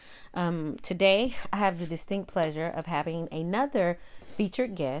Today, I have the distinct pleasure of having another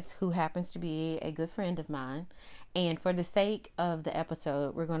featured guest who happens to be a good friend of mine. And for the sake of the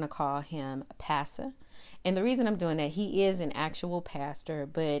episode, we're going to call him Pastor. And the reason I'm doing that, he is an actual pastor,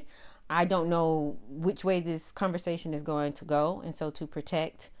 but I don't know which way this conversation is going to go. And so to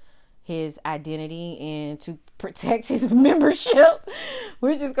protect his identity and to protect his membership,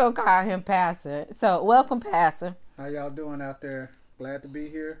 we're just going to call him Pastor. So welcome, Pastor. How y'all doing out there? Glad to be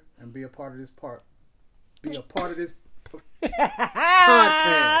here and be a part of this Be a part of this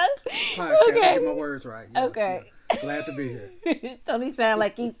podcast. Okay. Get my words right. Yeah, okay. Yeah. Glad to be here. Don't he sound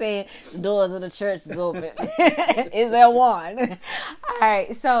like he's saying the doors of the church is open? Is there one? All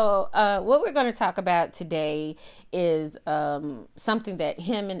right. So what we're going to talk about today is something that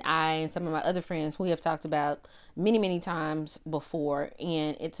him and I and some of my other friends, we have talked about many, many times before.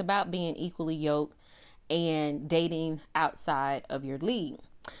 And it's about being equally yoked and dating outside of your league.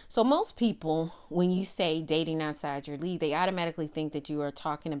 So most people, when you say dating outside your league, they automatically think that you are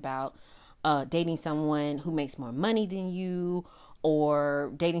talking about dating someone who makes more money than you,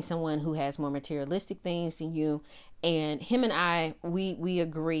 or dating someone who has more materialistic things than you. And him and I, we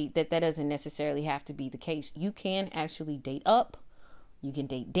agree that doesn't necessarily have to be the case. You can actually date up, you can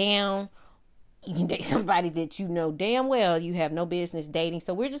date down, you can date somebody that you know damn well you have no business dating.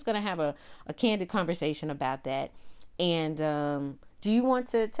 So we're just going to have a candid conversation about that. And do you want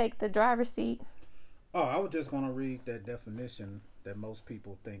to take the driver's seat? Oh, I was just going to read that definition that most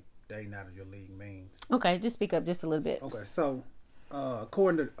people think dating out of your league means. Okay, just speak up just a little bit. Okay, so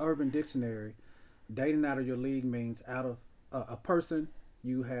according to Urban Dictionary, dating out of your league means out of a person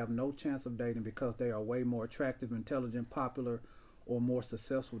you have no chance of dating because they are way more attractive, intelligent, popular, or more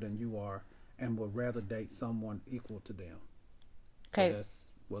successful than you are, and would rather date someone equal to them. Okay. So that's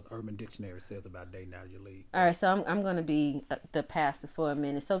what Urban Dictionary says about dating out of your league. All right, so I'm going to be the pastor for a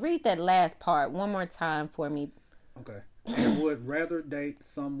minute. So read that last part one more time for me. Okay. And would rather date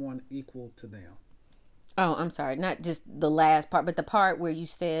someone equal to them. Oh, I'm sorry. Not just the last part, but the part where you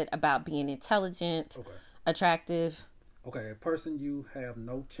said about being intelligent, attractive. Okay, a person you have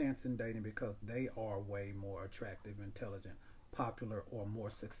no chance in dating because they are way more attractive, intelligent, popular, or more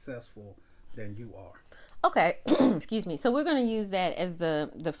successful than you are. Okay, excuse me. So we're going to use that as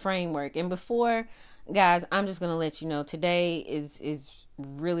the framework. And before, guys, I'm just going to let you know, today is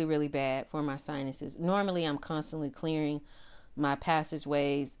really, really bad for my sinuses. Normally, I'm constantly clearing my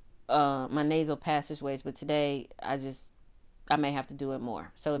passageways, my nasal passageways, but today, I may have to do it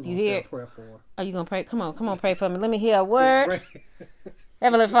more. So if you hear, are you going to pray? Come on, pray for me. Let me hear a word.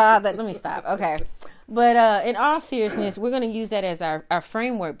 Heavenly Father, let me stop. Okay. But in all seriousness, we're going to use that as our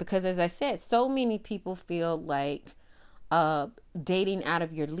framework because, as I said, so many people feel like dating out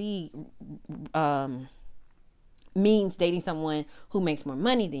of your league means dating someone who makes more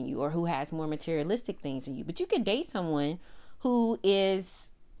money than you or who has more materialistic things than you. But you can date someone who is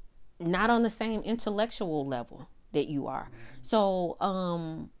not on the same intellectual level that you are. So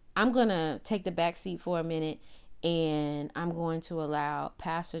I'm going to take the back seat for a minute, and I'm going to allow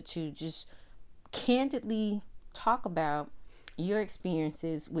Pastor to just candidly talk about your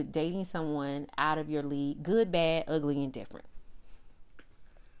experiences with dating someone out of your league, good, bad, ugly, and different.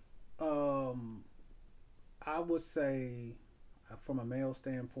 I would say, from a male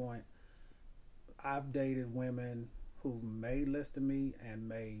standpoint, I've dated women who made less than me and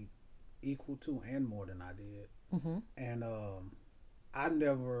made equal to and more than I did. Mm-hmm. And I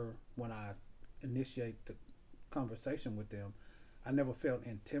never, when I initiate the conversation with them, I never felt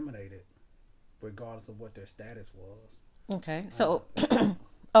intimidated, regardless of what their status was. Okay, so oh,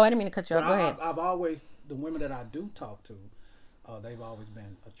 I didn't mean to cut you off. Go ahead. I've always, the women that I do talk to, they've always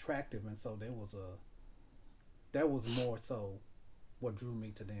been attractive, and so that was more so what drew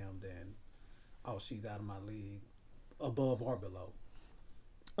me to them than, oh, she's out of my league, above or below.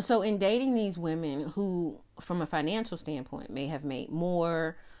 So in dating these women who, from a financial standpoint, may have made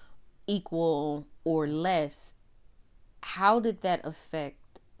more, equal, or less, how did that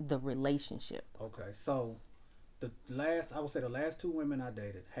affect the relationship? Okay, so I would say the last two women I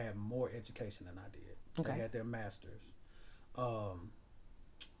dated had more education than I did. Okay. They had their masters.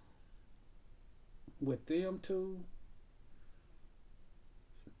 With them two,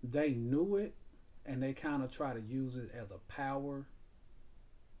 they knew it, and they kind of try to use it as a power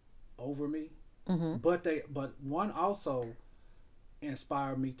over me. Mm-hmm. But one also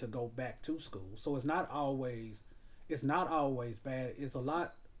inspired me to go back to school. So it's not always bad. It's a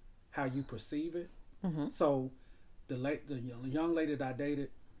lot how you perceive it. Mm-hmm. So the young lady that I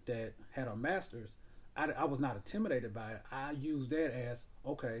dated that had her master's, I was not intimidated by it. I used that as,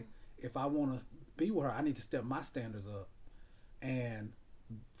 okay, if I want to be with her, I need to step my standards up. And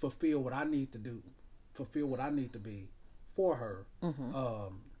fulfill what I need to do, fulfill what I need to be for her.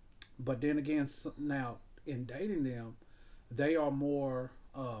 But then again, now in dating them, they are more.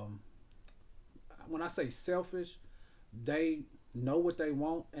 When I say selfish, they know what they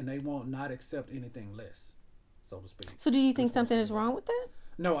want and they won't not accept anything less, so to speak. So do you think something is wrong with that?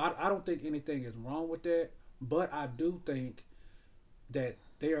 No, I don't think anything is wrong with that, but I do think that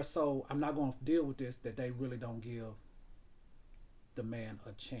they are so, I'm not going to deal with this, that they really don't give the man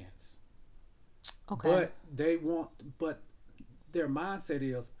a chance. Okay. But their mindset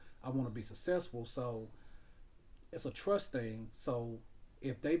is, I want to be successful, so it's a trust thing. So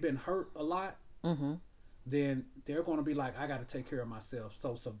if they've been hurt a lot, then they're going to be like, I got to take care of myself.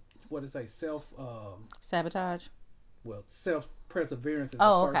 So what is a sabotage? Well, self-perseverance is the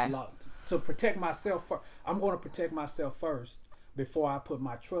first okay. law. To protect myself, I'm going to protect myself first before I put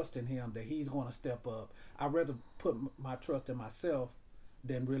my trust in him that he's going to step up. I'd rather put my trust in myself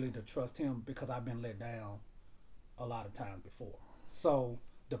than really to trust him, because I've been let down a lot of times before. So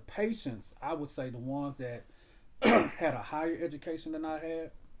the patients, I would say the ones that had a higher education than I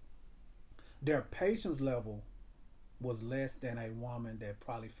had, their patience level was less than a woman that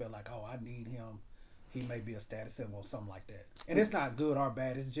probably felt like, oh, I need him. He may be a status symbol or something like that. And it's not good or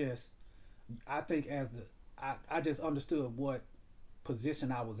bad. It's just, I think I just understood what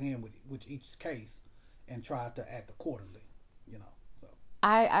position I was in with each case and tried to act accordingly, So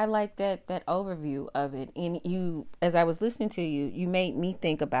I like that overview of it. And you, as I was listening to you, you made me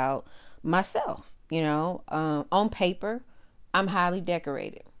think about myself. On paper, I'm highly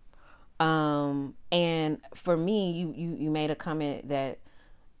decorated. And for me, you made a comment that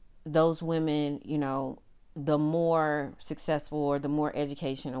those women, the more successful or the more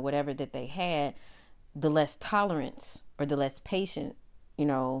education or whatever that they had, the less tolerance or the less patient,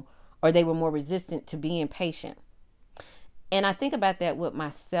 or they were more resistant to being patient. And I think about that with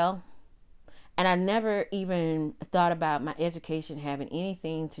myself, and I never even thought about my education having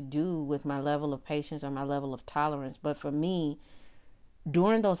anything to do with my level of patience or my level of tolerance. But for me,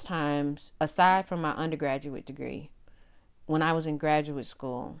 during those times, aside from my undergraduate degree, when I was in graduate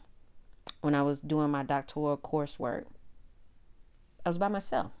school, when I was doing my doctoral coursework, I was by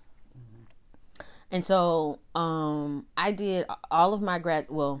myself. And so I did all of my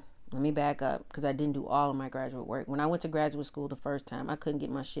let me back up, because I didn't do all of my graduate work. When I went to graduate school the first time, I couldn't get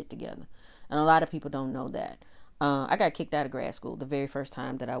my shit together. And a lot of people don't know that. I got kicked out of grad school the very first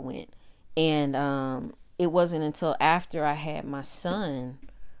time that I went. And it wasn't until after I had my son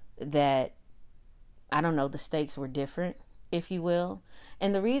that, I don't know, the stakes were different, if you will.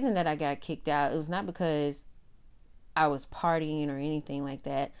 And the reason that I got kicked out, it was not because I was partying or anything like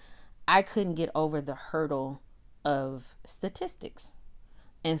that. I couldn't get over the hurdle of statistics.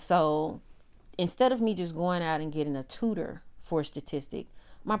 And so instead of me just going out and getting a tutor for a statistic,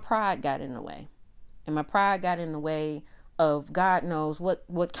 my pride got in the way. And my pride got in the way of God knows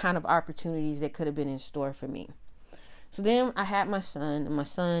what kind of opportunities that could have been in store for me. So then I had my son, and my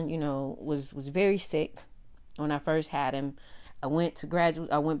son, was very sick when I first had him. I went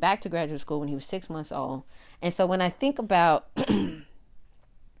back to graduate school when he was 6 months old. And so when I think about the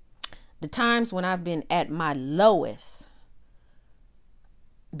times when I've been at my lowest,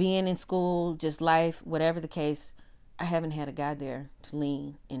 being in school, just life, whatever the case, I haven't had a guy there to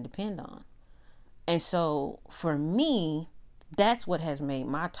lean and depend on. And so for me, that's what has made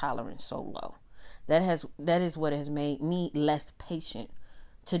my tolerance so low. That is what has made me less patient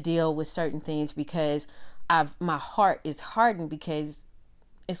to deal with certain things, because my heart is hardened, because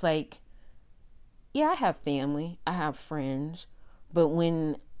it's like, yeah, I have family, I have friends, but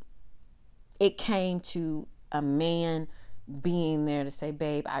when it came to a man being there to say,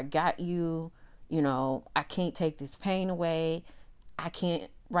 babe, I got you, I can't take this pain away, I can't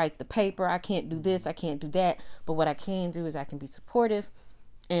write the paper, I can't do this, I can't do that, but what I can do is I can be supportive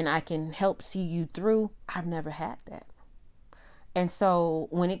and I can help see you through. I've never had that. And so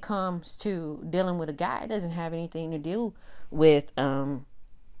when it comes to dealing with a guy, it doesn't have anything to do with I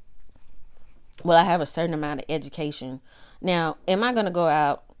have a certain amount of education. Now, am I going to go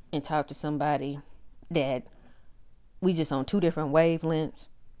out and talk to somebody that we just on two different wavelengths?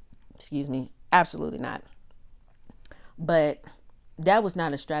 Excuse me. Absolutely not. But that was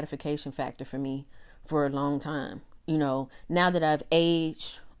not a stratification factor for me for a long time. Now that I've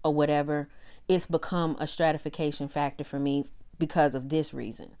aged or whatever, it's become a stratification factor for me because of this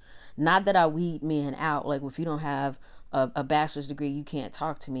reason. Not that I weed men out, like if you don't have a bachelor's degree, you can't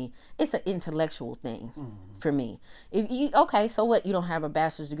talk to me. It's an intellectual thing for me. Okay, so what? You don't have a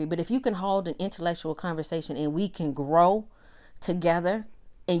bachelor's degree, but if you can hold an intellectual conversation and we can grow together,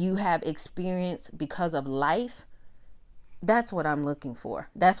 and you have experience because of life, That's what I'm looking for.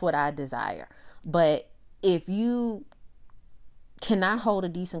 That's what I desire. But if you cannot hold a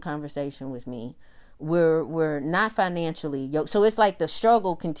decent conversation with me, we're not financially yoked. So it's like the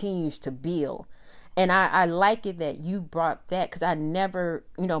struggle continues to build. And I like it that you brought that, because I never,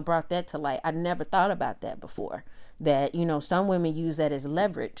 brought that to light. I never thought about that before. That, some women use that as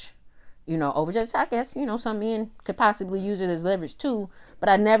leverage, over just, I guess, some men could possibly use it as leverage too. But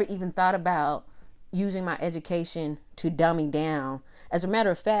I never even thought about using my education to dummy down. As a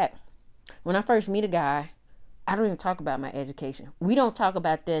matter of fact, when I first meet a guy, I don't even talk about my education. We don't talk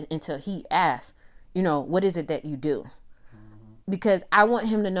about that until he asks, what is it that you do? Because I want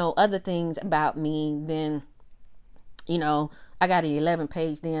him to know other things about me than, I got an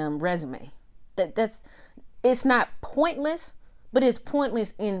 11-page damn resume. It's not pointless, but it's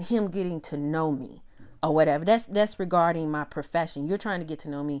pointless in him getting to know me or whatever. That's regarding my profession. You're trying to get to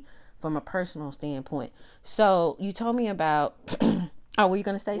know me from a personal standpoint. So you told me about, were you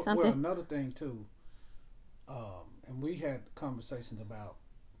going to say something? Well, another thing too, and we had conversations about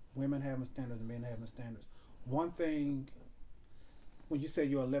women having standards and men having standards. One thing, when you say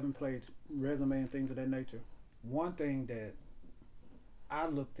your 11-page resume and things of that nature, one thing that I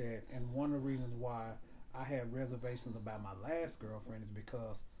looked at, and one of the reasons why I had reservations about my last girlfriend, is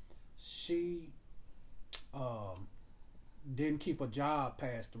because she didn't keep a job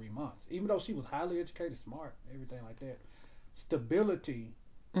past 3 months, even though she was highly educated, smart, everything like that. Stability.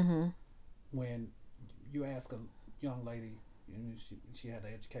 Mm-hmm. When you ask a young lady, she had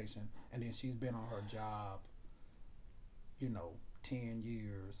an education, and then she's been on her job, 10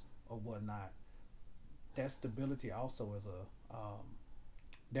 years or whatnot, that stability also is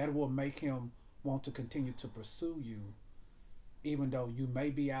that will make him want to continue to pursue you, even though you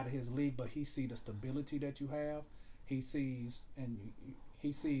may be out of his league. But he sees the stability that you have. He sees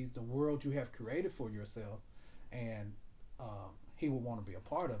the world you have created for yourself, and he will want to be a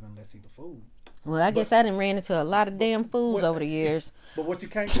part of it, unless he's a fool. Well, I guess I done ran into a lot of damn fools over the years. But what you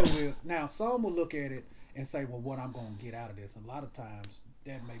can't do is, now some will look at it and say, well, what I'm going to get out of this. And a lot of times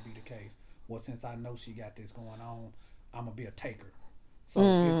that may be the case. Well, since I know she got this going on, I'm going to be a taker. So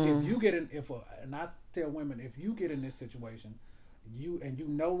if you get in, and I tell women, if you get in this situation, you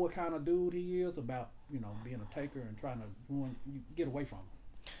know what kind of dude he is about, being a taker and trying to ruin, you get away from him.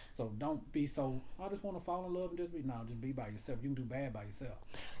 So don't be so, I just want to fall in love and just be by yourself. You can do bad by yourself.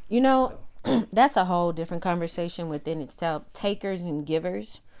 That's a whole different conversation within itself. Takers and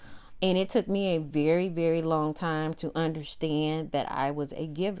givers. And it took me a very, very long time to understand that I was a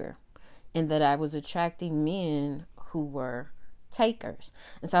giver and that I was attracting men who were takers.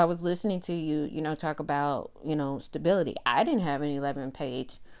 And so I was listening to you, talk about, stability. I didn't have an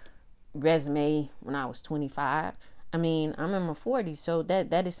 11-page resume when I was 25. I mean, I'm in my 40s, so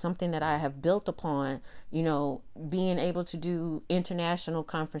that is something that I have built upon, being able to do international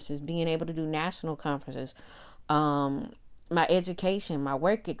conferences, being able to do national conferences, my education, my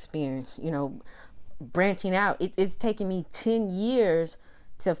work experience, branching out. It's taken me 10 years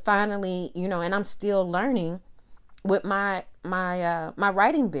to finally, and I'm still learning with my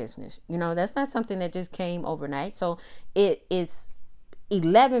writing business. That's not something that just came overnight. So it is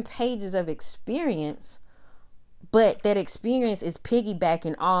 11 pages of experience, but that experience is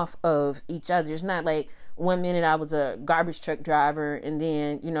piggybacking off of each other. It's not like 1 minute I was a garbage truck driver and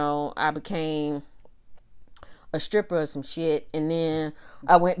then, I became a stripper or some shit, and then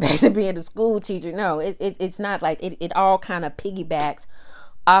I went back to being a school teacher. No, it's not like it all kind of piggybacks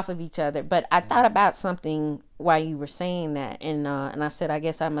off of each other. But I thought about something while you were saying that, and I said, I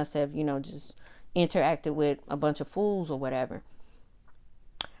guess I must have, just interacted with a bunch of fools or whatever.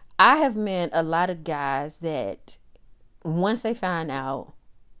 I have met a lot of guys that once they find out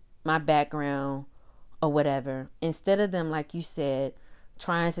my background or whatever, instead of them, like you said,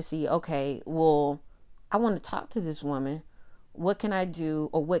 trying to see, okay, well, I want to talk to this woman. What can I do,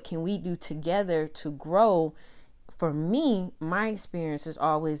 or what can we do together to grow? For me, my experience has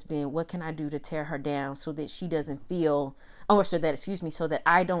always been, what can I do to tear her down so that she doesn't feel, so that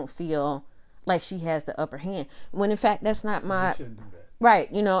I don't feel like she has the upper hand. When in fact, that's not my, you shouldn't do that. Right.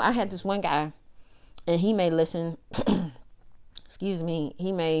 I had this one guy, and he may listen, excuse me,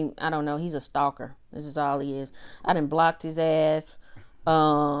 I don't know, he's a stalker. This is all he is. I done blocked his ass.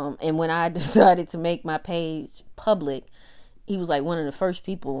 And when I decided to make my page public, he was like one of the first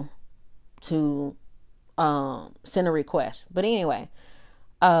people to send a request. But anyway,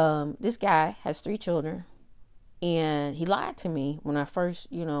 this guy has 3 children, and he lied to me when I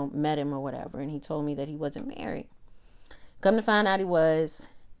first, met him or whatever, and he told me that he wasn't married. Come to find out he was,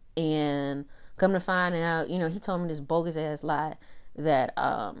 and come to find out, he told me this bogus ass lie that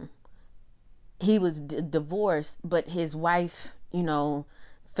he was divorced, but his wife,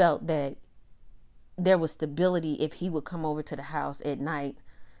 felt that there was stability if he would come over to the house at night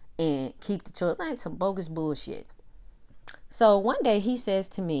and keep the children. Like some bogus bullshit. So one day he says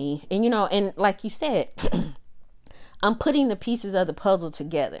to me, and like you said, I'm putting the pieces of the puzzle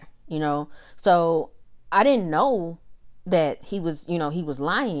together, So I didn't know that he was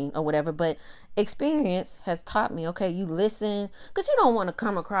lying or whatever, but experience has taught me, okay, you listen, because you don't want to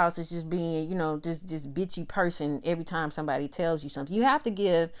come across as just being, just bitchy person every time somebody tells you something. You have to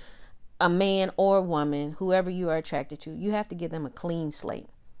give a man or woman, whoever you are attracted to, you have to give them a clean slate.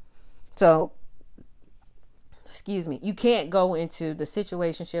 So, excuse me, you can't go into the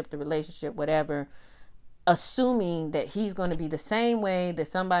situationship, the relationship, whatever, assuming that he's going to be the same way that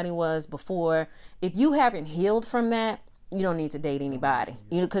somebody was before. If you haven't healed from that, you don't need to date anybody,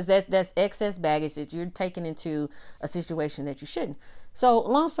 because that's excess baggage that you're taking into a situation that you shouldn't. So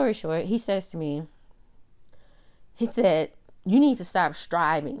long story short, he says to me, he said, you need to stop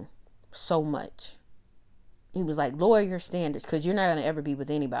striving so much. He was like, lower your standards, because you're not going to ever be with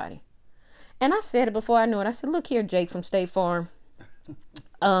anybody. And I said it before I knew it. I said, look here, Jake from State Farm.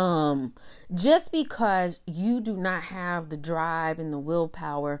 Just because you do not have the drive and the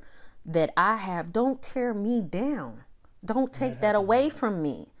willpower that I have, don't tear me down. Don't take that away from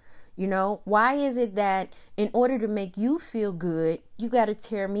me. Why is it that in order to make you feel good, you got to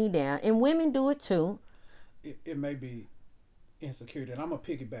tear me down? And women do it too. It may be insecurity. And I'm going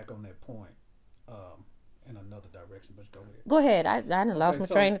to piggyback on that point in another direction, but go ahead. Go ahead. I done lost my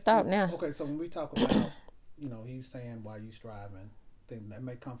train of thought now. Okay, so when we talk about, he's saying why you striving, things that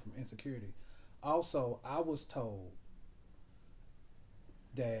may come from insecurity. Also, I was told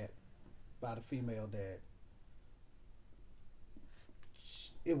that by the female that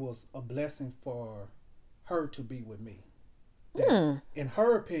it was a blessing for her to be with me. That in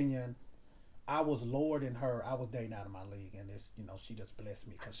her opinion, I was lower than her. I was dating out of my league, and this, she just blessed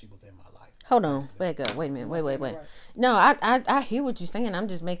me because she was in my life. Hold on, back up. Wait a minute. Wait. Right? No, I hear what you're saying. I'm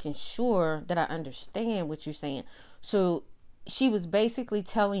just making sure that I understand what you're saying. So she was basically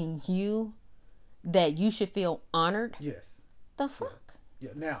telling you that you should feel honored. Yes. The fuck.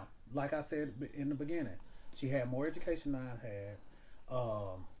 Yeah. Now, like I said in the beginning, she had more education than I had.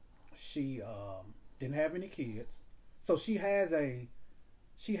 She didn't have any kids, so she has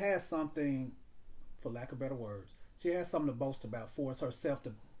something, for lack of better words, she has something to boast about for herself,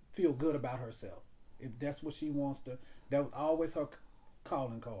 to feel good about herself. If that's what she wants to, that was always her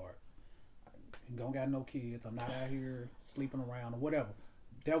calling card. I don't got no kids. I'm not out here sleeping around or whatever.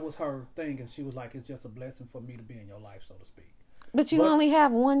 That was her thing, and she was like, "It's just a blessing for me to be in your life, so to speak." But you only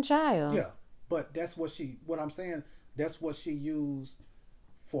have one child. Yeah, but that's what I'm saying. That's what she used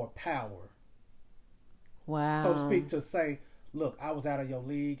for power. Wow. So to speak, to say, look, I was out of your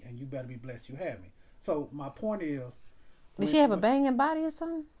league and you better be blessed you had me. So my point is, did she have a banging body or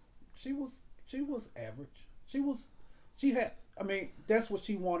something? She was average. That's what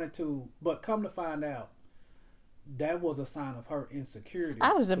she wanted to, but come to find out, that was a sign of her insecurity.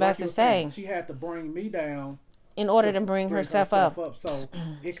 I was about to say, she had to bring me down in order to bring herself up. So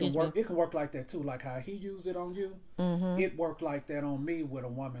it can work. It can work like that too. Like how he used it on you, it worked like that on me with a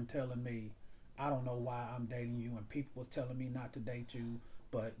woman telling me, "I don't know why I'm dating you," and people was telling me not to date you,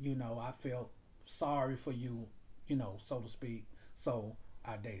 but I felt sorry for you, so to speak. So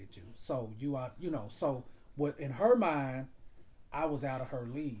I dated you. So you are, So what in her mind, I was out of her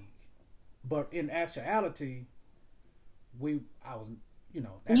league, but in actuality, I was.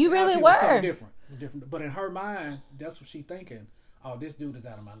 You really were different. But in her mind, that's what she thinking. Oh, this dude is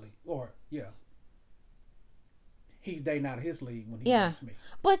out of my league, or he's dating out of his league when he dates me.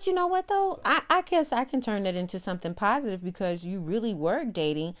 But you know what though? So. I guess I can turn that into something positive, because you really were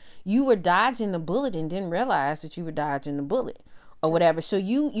dating. You were dodging the bullet and didn't realize that you were dodging the bullet or whatever. So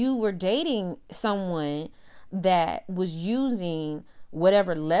you were dating someone that was using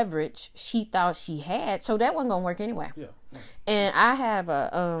whatever leverage she thought she had, so that wasn't gonna work anyway. Yeah. And I have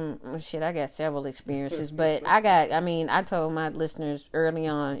I got several experiences, but I told my listeners early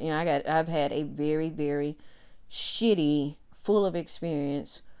on, I've had a very, very shitty, full of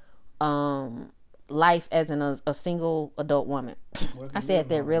experience, life as a single adult woman. Well, I said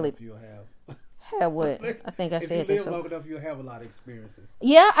that really. Have what? I think I said that. If you live long enough, you'll have a lot of experiences.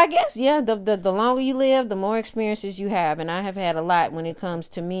 Yeah, I guess. Yeah, the longer you live, the more experiences you have, and I have had a lot when it comes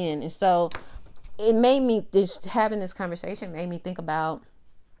to men, and so it made me having this conversation made me think about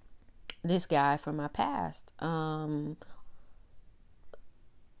this guy from my past.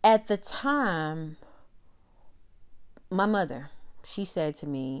 At the time, my mother, she said to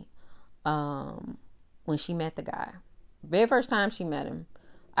me, when she met the guy, very first time she met him,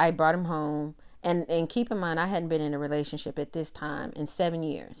 I brought him home. And keep in mind, I hadn't been in a relationship at this time in 7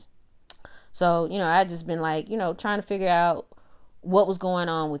 years. So, I just been like, trying to figure out what was going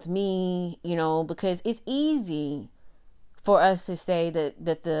on with me, because it's easy for us to say that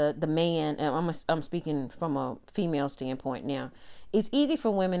the man, and I'm speaking from a female standpoint now. It's easy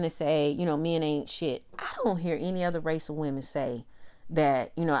for women to say, men ain't shit. I don't hear any other race of women say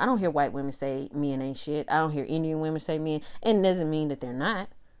that, I don't hear white women say men ain't shit. I don't hear Indian women say men. And it doesn't mean that they're not,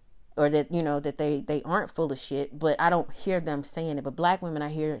 or that, that they aren't full of shit, but I don't hear them saying it. But black women, I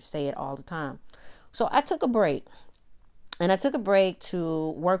hear say it all the time. So I took a break. And I took a break to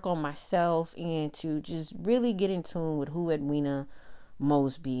work on myself and to just really get in tune with who Edwina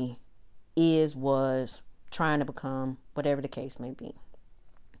Mosby was trying to become, whatever the case may be.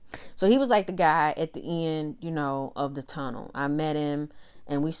 So he was like the guy at the end, of the tunnel. I met him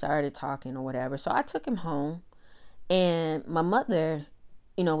and we started talking or whatever. So I took him home, and my mother,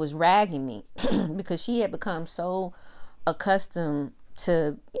 was ragging me because she had become so accustomed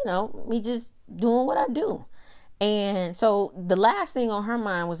to, me just doing what I do. And so the last thing on her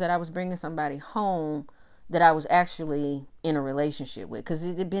mind was that I was bringing somebody home that I was actually in a relationship with, because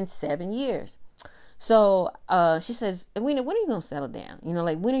it had been 7 years. So she says, when are you going to settle down? When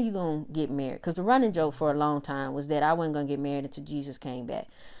are you going to get married? Because the running joke for a long time was that I wasn't going to get married until Jesus came back.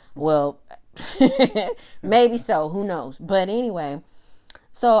 Well, maybe so. Who knows? But anyway,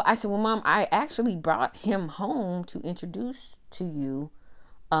 so I said, well, Mom, I actually brought him home to introduce to you.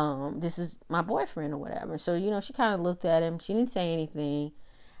 This is my boyfriend or whatever. So, she kind of looked at him. She didn't say anything.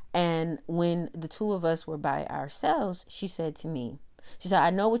 And when the two of us were by ourselves, she said to me, she said, I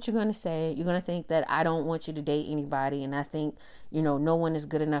know what you're going to say. You're going to think that I don't want you to date anybody. And I think, no one is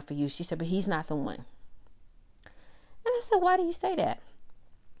good enough for you. She said, but he's not the one. And I said, why do you say that?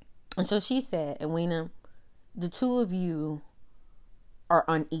 And so she said, Edwina, the two of you are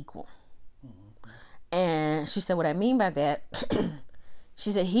unequal. And she said, what I mean by that,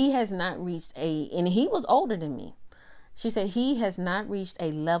 she said, he has not reached and he was older than me. She said, he has not reached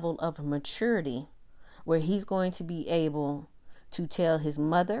a level of maturity where he's going to be able to tell his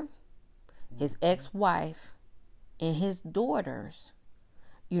mother, his ex-wife, and his daughters,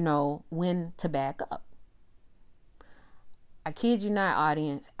 when to back up. I kid you not,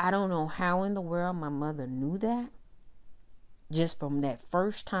 audience. I don't know how in the world my mother knew that just from that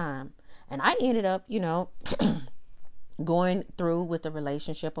first time. And I ended up, going through with the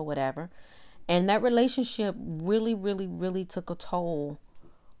relationship or whatever. And that relationship really, really, really took a toll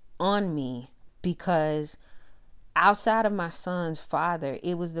on me, because outside of my son's father,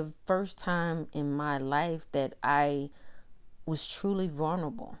 it was the first time in my life that I was truly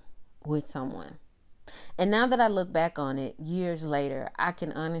vulnerable with someone. And now that I look back on it years later, I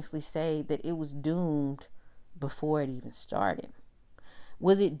can honestly say that it was doomed before it even started.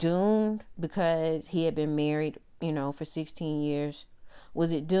 Was it doomed because he had been married, for 16 years?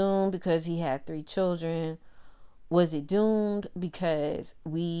 Was it doomed because he had 3 children? Was it doomed because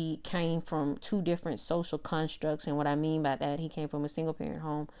we came from 2 different social constructs? And what I mean by that, he came from a single parent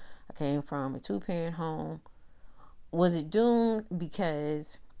home. I came from a 2-parent home. Was it doomed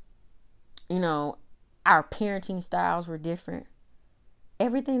because, our parenting styles were different?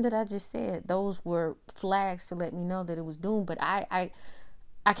 Everything that I just said, those were flags to let me know that it was doomed. But I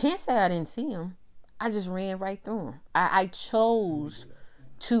can't say I didn't see him. I just ran right through him. I chose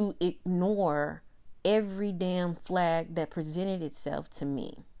to ignore every damn flag that presented itself to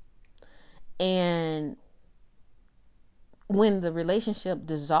me. And when the relationship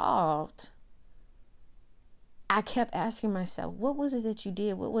dissolved, I kept asking myself, what was it that you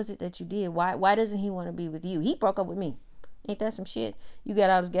did? What was it that you did? Why doesn't he want to be with you? He broke up with me. Ain't that some shit? You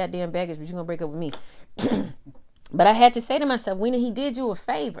got all this goddamn baggage, but you're going to break up with me. But I had to say to myself, Weena, he did you a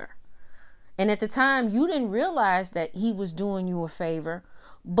favor. And at the time, you didn't realize that he was doing you a favor.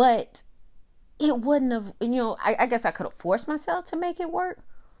 But it wouldn't have, I guess I could have forced myself to make it work.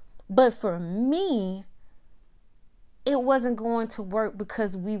 But for me, it wasn't going to work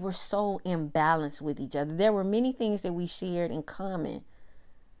because we were so imbalanced with each other. There were many things that we shared in common,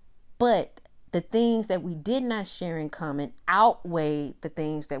 but the things that we did not share in common outweighed the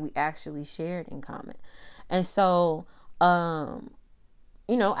things that we actually shared in common. And so,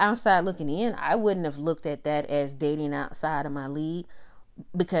 outside looking in, I wouldn't have looked at that as dating outside of my league,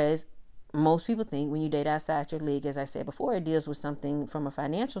 because most people think when you date outside your league, as I said before, it deals with something from a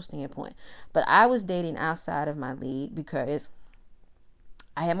financial standpoint. But I was dating outside of my league because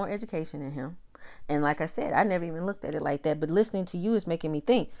I had more education than him. And like I said, I never even looked at it like that. But listening to you is making me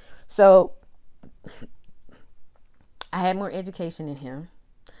think. So I had more education than him.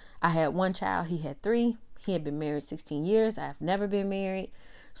 I had 1 child. He had 3. He had been married 16 years. I've never been married.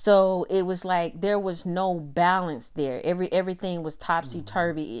 So it was like there was no balance there. Everything was topsy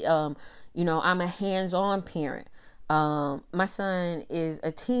turvy. I'm a hands-on parent. My son is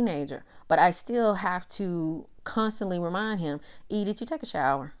a teenager, but I still have to constantly remind him, did you take a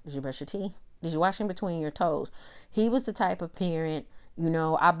shower? Did you brush your teeth? Did you wash in between your toes? He was the type of parent,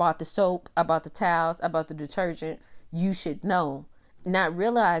 I bought the soap, I bought the towels, I bought the detergent. You should know. Not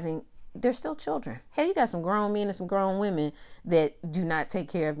realizing they're still children. Hey, you got some grown men and some grown women that do not take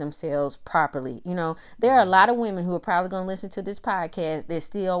care of themselves properly. There are a lot of women who are probably going to listen to this podcast that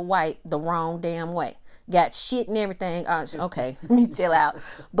still wipe the wrong damn way. Got shit and everything. Okay, let me chill out.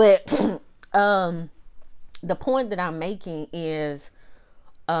 But the point that I'm making is,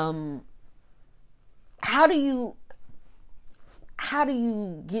 how do you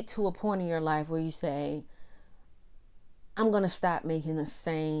get to a point in your life where you say, I'm going to stop making the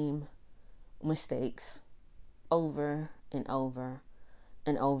same mistakes over and over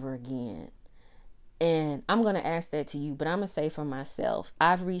and over again? And I'm going to ask that to you, but I'm going to say for myself,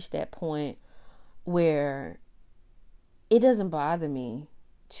 I've reached that point where it doesn't bother me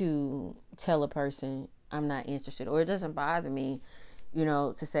to tell a person I'm not interested, or it doesn't bother me,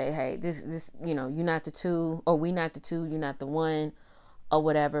 to say, hey, this, you're not the two, or we not the two, you're not the one, or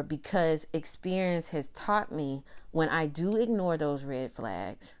whatever, because experience has taught me when I do ignore those red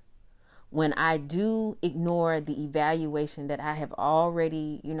flags, when I do ignore the evaluation that I have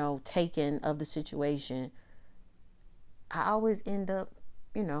already, taken of the situation, I always end up,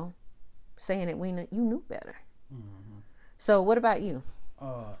 saying that you knew better. Mm-hmm. So what about you?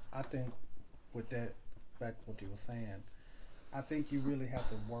 I think with that, back to what you were saying, I think you really have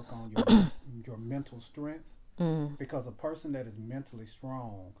to work on your mental strength, because a person that is mentally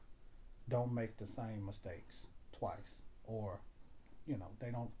strong don't make the same mistakes twice, or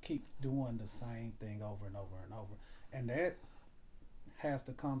they don't keep doing the same thing over and over and over, and that has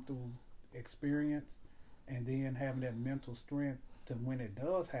to come through experience, and then having that mental strength to, when it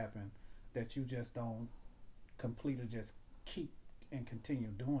does happen, that you just don't completely just keep and continue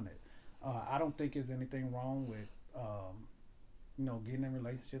doing it. I don't think there's anything wrong with getting in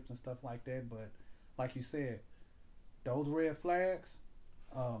relationships and stuff like that, but like you said, those red flags.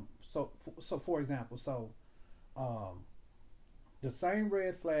 So for example, the same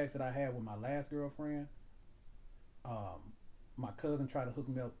red flags that I had with my last girlfriend, my cousin tried to hook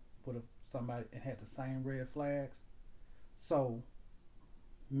me up with somebody and had the same red flags. So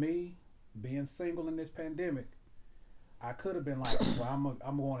me being single in this pandemic, I could have been like, well,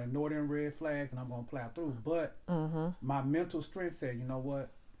 I'm going to ignore them red flags and I'm going to plow through. But my mental strength said, you know what?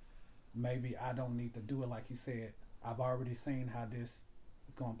 Maybe I don't need to do it like you said. I've already seen how this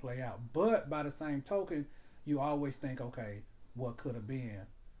is going to play out. But by the same token, you always think, okay, what could have been?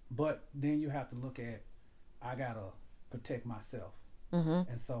 But then you have to look at, I got to protect myself.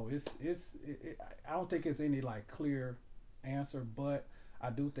 And so I don't think it's any like clear answer, but I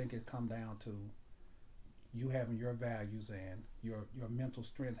do think it's come down to you having your values, and your mental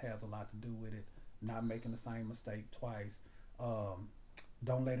strength has a lot to do with it. Not making the same mistake twice.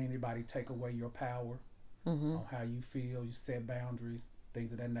 Don't let anybody take away your power on how you feel. You set boundaries,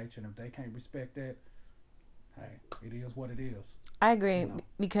 things of that nature. And if they can't respect that, hey, it is what it is. I agree,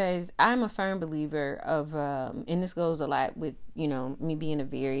 because I'm a firm believer of, and this goes a lot with, me being a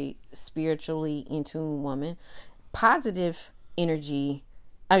very spiritually in tune woman. Positive energy,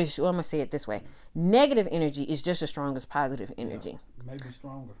 I'm going to say it this way. Negative energy is just as strong as positive energy. Yeah, maybe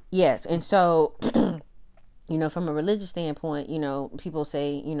stronger. Yes. And so, from a religious standpoint, people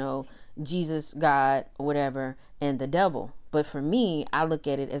say, Jesus, God, whatever, and the devil. But for me, I look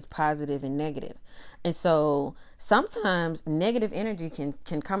at it as positive and negative. And so sometimes negative energy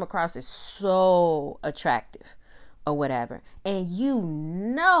can come across as so attractive or whatever. And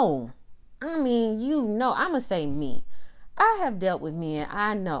I'm going to say me. I have dealt with men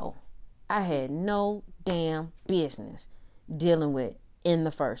I know I had no damn business dealing with in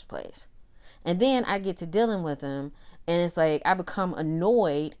the first place. And then I get to dealing with them, and it's like I become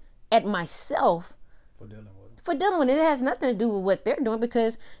annoyed at myself for dealing with it. It has nothing to do with what they're doing,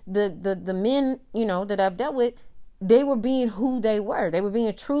 because the men, that I've dealt with, they were being who they were. They were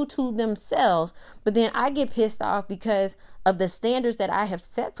being true to themselves. But then I get pissed off because of the standards that I have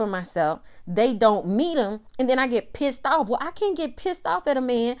set for myself. They don't meet them. And then I get pissed off. Well, I can't get pissed off at a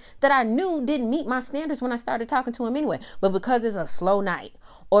man that I knew didn't meet my standards when I started talking to him anyway. But because it's a slow night,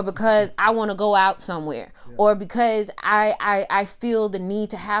 or because I want to go out somewhere, or because I feel the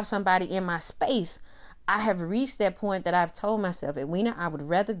need to have somebody in my space, I have reached that point that I've told myself, Edwina, I would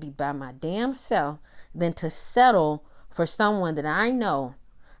rather be by my damn self than to settle for someone that I know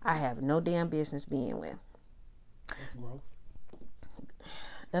I have no damn business being with. That's growth.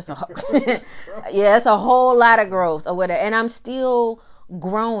 That's a yeah, it's a whole lot of growth or whatever. And I'm still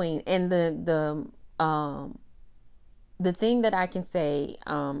growing. And the thing that I can say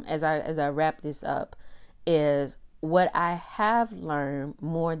as I wrap this up is what I have learned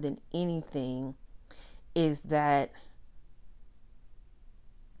more than anything is that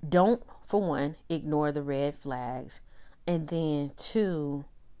don't, for one, ignore the red flags, and then two,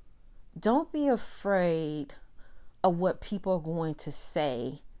 don't be afraid of what people are going to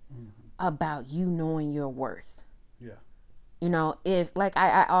say about you knowing your worth. Yeah. You know, if, like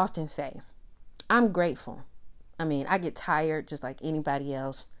I often say, I'm grateful. I mean, I get tired just like anybody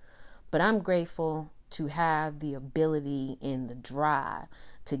else, but I'm grateful to have the ability and the drive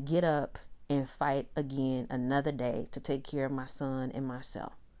to get up and fight again another day to take care of my son and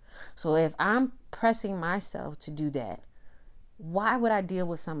myself. So if I'm pressing myself to do that, why would I deal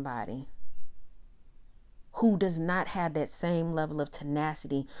with somebody who does not have that same level of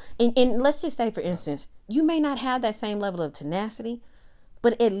tenacity? And let's just say, for instance, you may not have that same level of tenacity,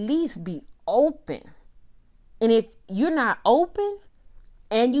 but at least be open. And if you're not open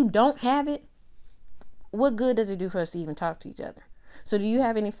and you don't have it, what good does it do for us to even talk to each other? So do you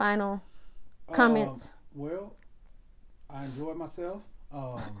have any final comments? Well, I enjoyed myself.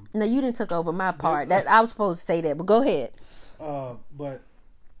 No, you didn't took over my part. That I was supposed to say that, but go ahead. But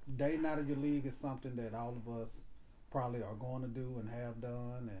dating out of your league is something that all of us probably are going to do and have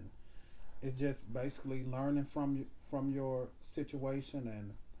done, and it's just basically learning from your situation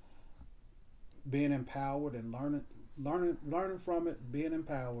and being empowered and learning from it, being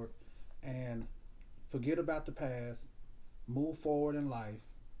empowered, and forget about the past, move forward in life,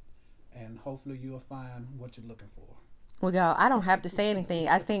 and hopefully you'll find what you're looking for. Well, y'all, I don't have to say anything.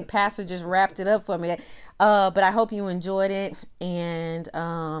 I think Pastor just wrapped it up for me. But I hope you enjoyed it, and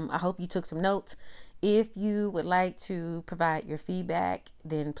I hope you took some notes. If you would like to provide your feedback,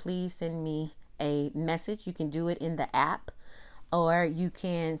 then please send me a message. You can do it in the app, or you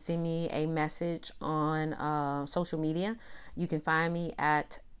can send me a message on social media. You can find me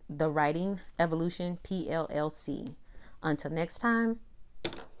at The Writing Evolution PLLC. Until next time,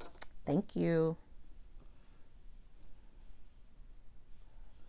 thank you.